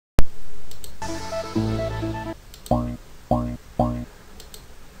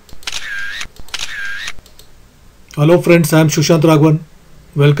Hello friends, I am Shushant Raghavan.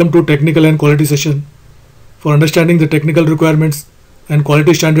 Welcome to Technical and Quality Session. For understanding the technical requirements and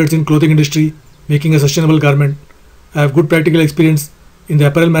quality standards in clothing industry, making a sustainable garment, I have good practical experience in the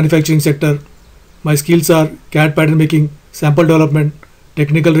apparel manufacturing sector. My skills are CAD pattern making, sample development,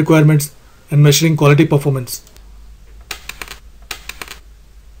 technical requirements, and measuring quality performance.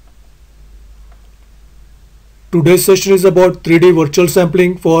 Today's session is about 3D virtual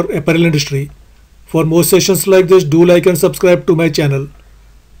sampling for apparel industry. For more sessions like this, do like and subscribe to my channel.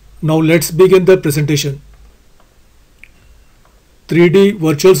 Now let's begin the presentation. 3D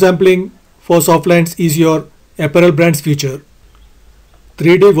virtual sampling for soft lines is your apparel brand's future.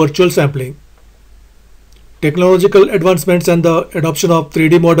 3D virtual sampling. Technological advancements and the adoption of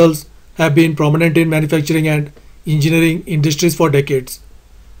 3D models have been prominent in manufacturing and engineering industries for decades.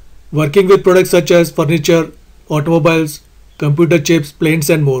 Working with products such as furniture, automobiles, computer chips, planes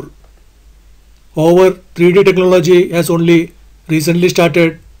and more. However, 3D technology has only recently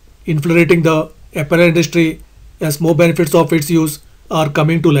started infiltrating the apparel industry as more benefits of its use are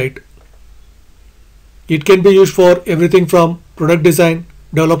coming to light. It can be used for everything from product design,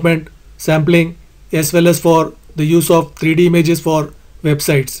 development, sampling, as well as for the use of 3D images for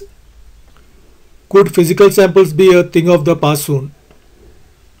websites. Could physical samples be a thing of the past soon?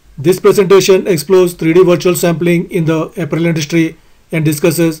 This presentation explores 3D virtual sampling in the apparel industry and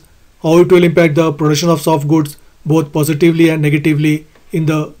discusses how it will impact the production of soft goods both positively and negatively in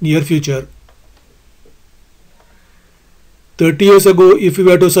the near future. 30 years ago, if we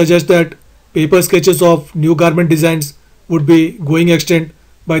were to suggest that paper sketches of new garment designs would be going extinct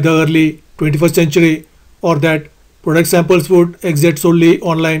by the early 21st century, or that product samples would exist solely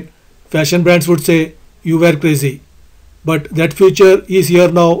online, fashion brands would say you were crazy. But that future is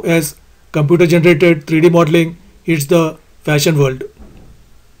here now as computer generated 3D modeling hits the fashion world.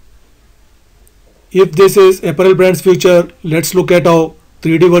 If this is apparel brand's future, let's look at how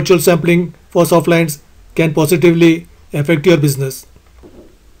 3D virtual sampling for soft lines can positively affect your business.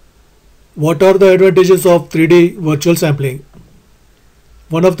 What are the advantages of 3D virtual sampling?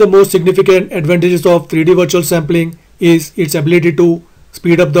 One of the most significant advantages of 3D virtual sampling is its ability to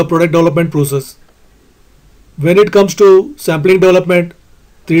speed up the product development process. When it comes to sampling development,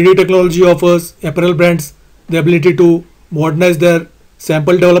 3D technology offers apparel brands the ability to modernize their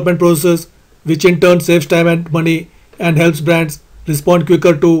sample development process, which in turn saves time and money and helps brands respond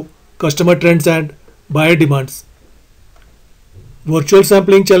quicker to customer trends and buyer demands. Virtual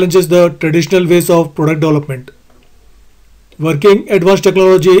sampling challenges the traditional ways of product development. Working advanced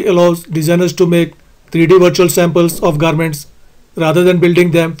technology allows designers to make 3D virtual samples of garments rather than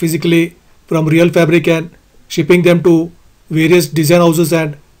building them physically from real fabric and shipping them to various design houses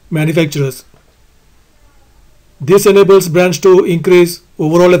and manufacturers. This enables brands to increase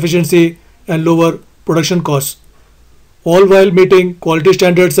overall efficiency and lower production costs, all while meeting quality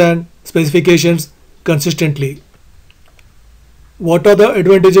standards and specifications consistently. What are the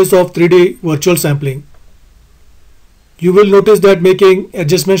advantages of 3D virtual sampling? You will notice that making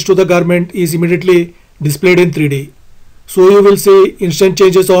adjustments to the garment is immediately displayed in 3D. So you will see instant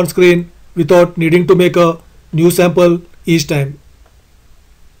changes on screen without needing to make a new sample each time.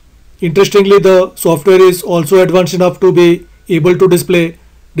 Interestingly, the software is also advanced enough to be able to display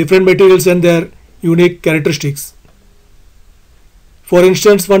different materials and their unique characteristics. For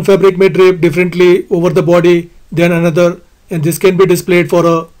instance, one fabric may drape differently over the body than another, and this can be displayed for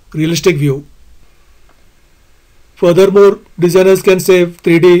a realistic view. Furthermore, designers can save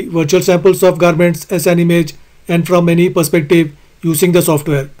 3D virtual samples of garments as an image and from any perspective using the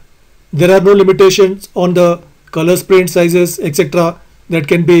software. There are no limitations on the colors, print, sizes, etc. that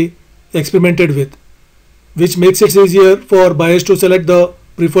can be experimented with, which makes it easier for buyers to select the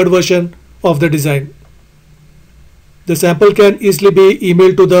preferred version of the design. The sample can easily be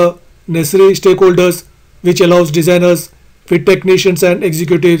emailed to the necessary stakeholders, which allows designers, fit technicians and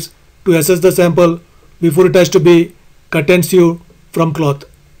executives to assess the sample before it has to be cut and sewed from cloth.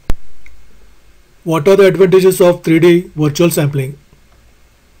 What are the advantages of 3D virtual sampling?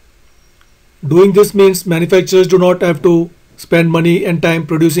 Doing this means manufacturers do not have to spend money and time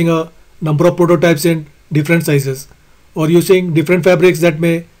producing a number of prototypes in different sizes or using different fabrics that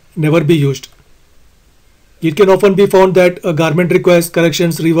may never be used. It can often be found that a garment requires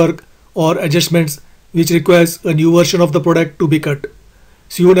corrections, rework or adjustments which requires a new version of the product to be cut,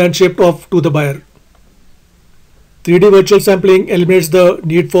 sewn and shipped off to the buyer. 3D virtual sampling eliminates the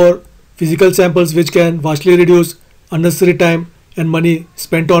need for physical samples, which can vastly reduce unnecessary time and money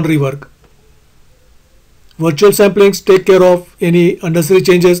spent on rework. Virtual samplings take care of any unnecessary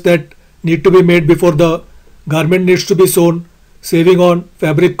changes that need to be made before the garment needs to be sewn, saving on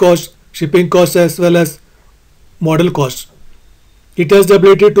fabric costs, shipping costs as well as model costs. It has the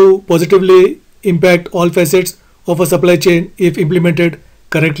ability to positively impact all facets of a supply chain if implemented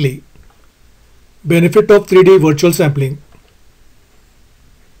correctly. Benefit of 3D virtual sampling.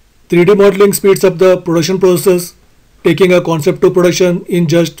 3D modeling speeds up the production process, taking a concept to production in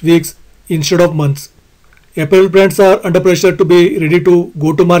just weeks instead of months. Apparel brands are under pressure to be ready to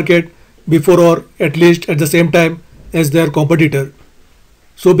go to market before or at least at the same time as their competitor.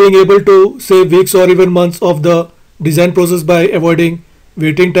 So being able to save weeks or even months of the design process by avoiding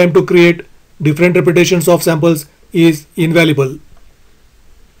waiting time to create different repetitions of samples is invaluable.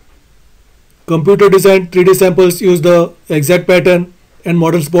 Computer designed 3D samples use the exact pattern and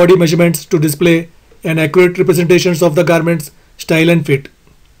model's body measurements to display an accurate representations of the garment's style and fit.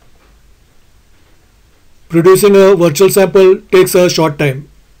 Producing a virtual sample takes a short time.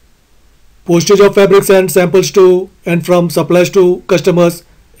 Postage of fabrics and samples to and from suppliers to customers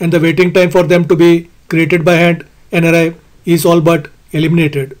and the waiting time for them to be created by hand and arrive is all but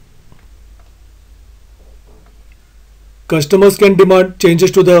eliminated. Customers can demand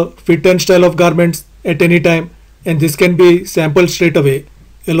changes to the fit and style of garments at any time, and this can be sampled straight away,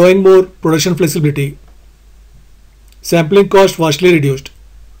 allowing more production flexibility. Sampling cost vastly reduced.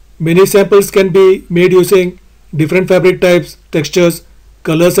 Many samples can be made using different fabric types, textures,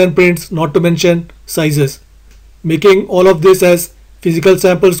 colors and prints, not to mention sizes. Making all of this as physical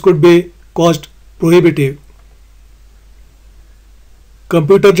samples could be cost prohibitive.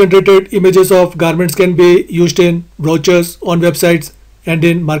 Computer-generated images of garments can be used in brochures, on websites, and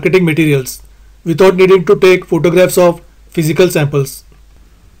in marketing materials without needing to take photographs of physical samples.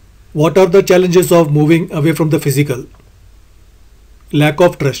 What are the challenges of moving away from the physical? Lack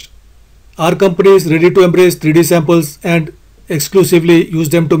of trust. Are companies ready to embrace 3D samples and exclusively use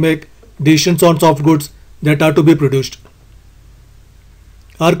them to make decisions on soft goods that are to be produced?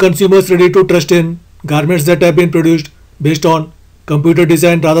 Are consumers ready to trust in garments that have been produced based on computer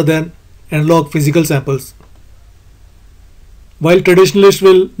design rather than analog physical samples? While traditionalists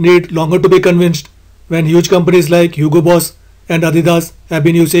will need longer to be convinced, when huge companies like Hugo Boss and Adidas have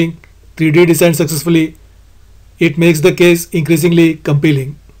been using 3D design successfully, it makes the case increasingly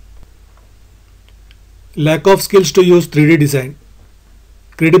compelling. Lack of skills to use 3D design.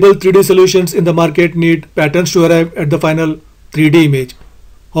 Credible 3D solutions in the market need patterns to arrive at the final 3D image.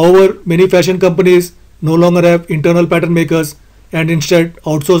 However, many fashion companies no longer have internal pattern makers and instead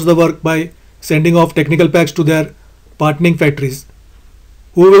outsource the work by sending off technical packs to their partnering factories,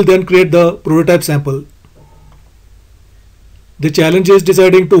 who will then create the prototype sample. The challenge is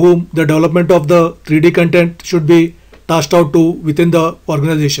deciding to whom the development of the 3D content should be tasked out to within the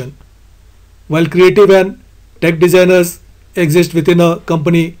organization. While creative and tech designers exist within a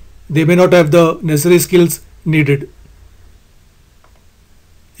company, they may not have the necessary skills needed.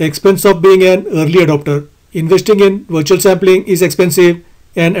 Expense of being an early adopter. Investing in virtual sampling is expensive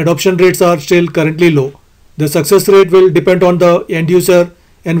and adoption rates are still currently low. The success rate will depend on the end user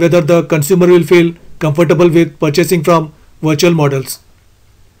and whether the consumer will feel comfortable with purchasing from virtual models.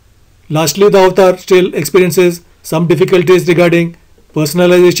 Lastly, the avatar still experiences some difficulties regarding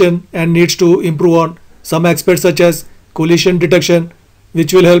personalization and needs to improve on some aspects such as collision detection,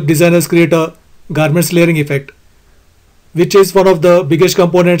 which will help designers create a garments layering effect, which is one of the biggest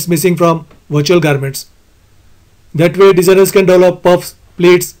components missing from virtual garments. That way, designers can develop puffs,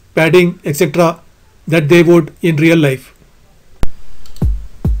 pleats, padding, etc. that they would in real life.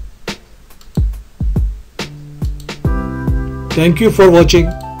 Thank you for watching.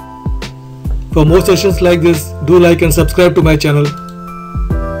 For more sessions like this, do like and subscribe to my channel.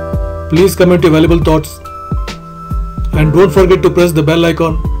 Please comment your valuable thoughts and don't forget to press the bell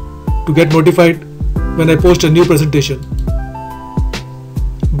icon to get notified when I post a new presentation.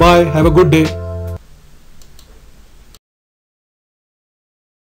 Bye, have a good day.